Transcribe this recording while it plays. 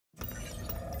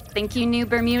Think you knew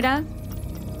Bermuda?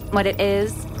 What it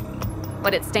is?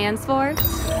 What it stands for?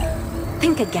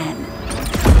 Think again.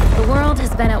 The world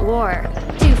has been at war.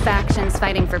 Two factions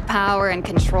fighting for power and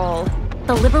control.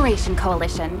 The Liberation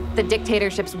Coalition, the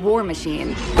dictatorship's war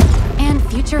machine. And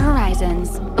Future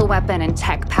Horizons, the weapon and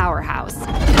tech powerhouse.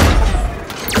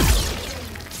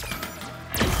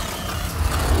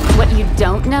 What you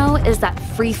don't know is that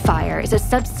Free Fire is a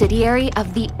subsidiary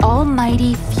of the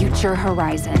almighty Future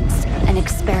Horizons, an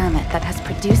experiment that has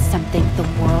produced something the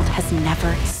world has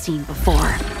never seen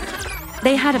before.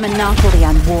 They had a monopoly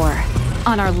on war,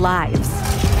 on our lives.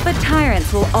 But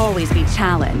tyrants will always be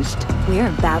challenged. We're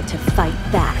about to fight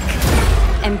back.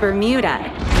 And Bermuda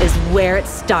is where it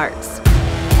starts.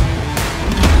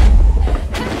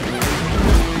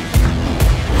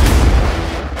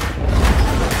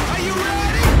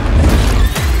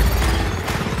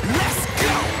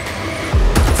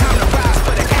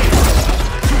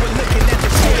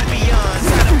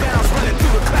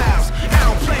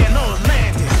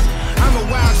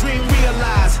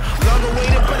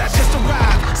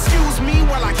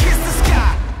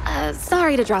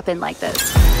 Sorry to drop in like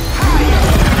this.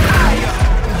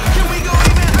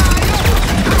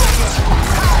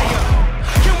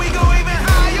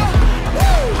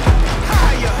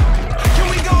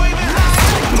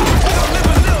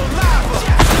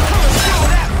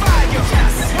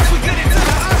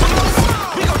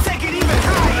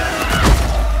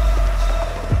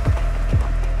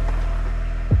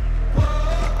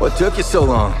 What took you so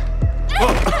long?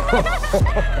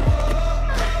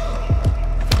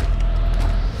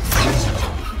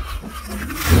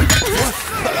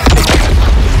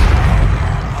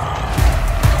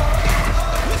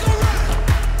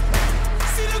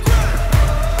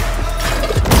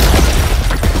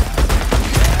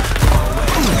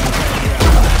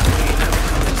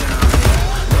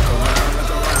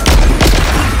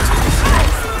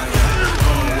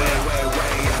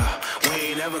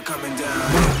 Coming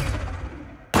down.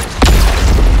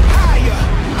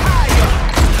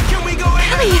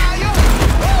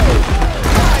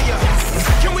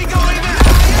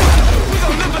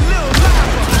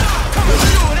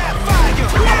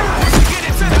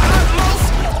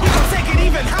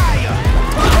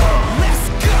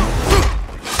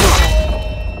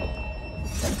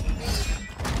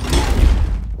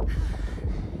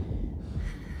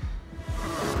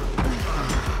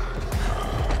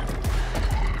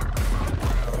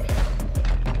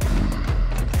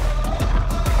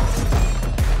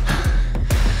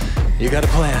 You got a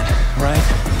plan, right?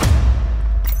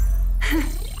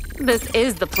 This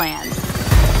is the plan.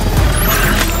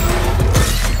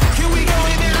 Can we go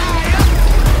even higher?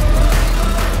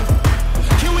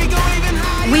 Can we go even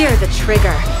higher? We are the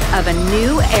trigger of a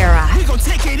new era. We gon'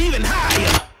 take it even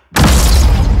higher.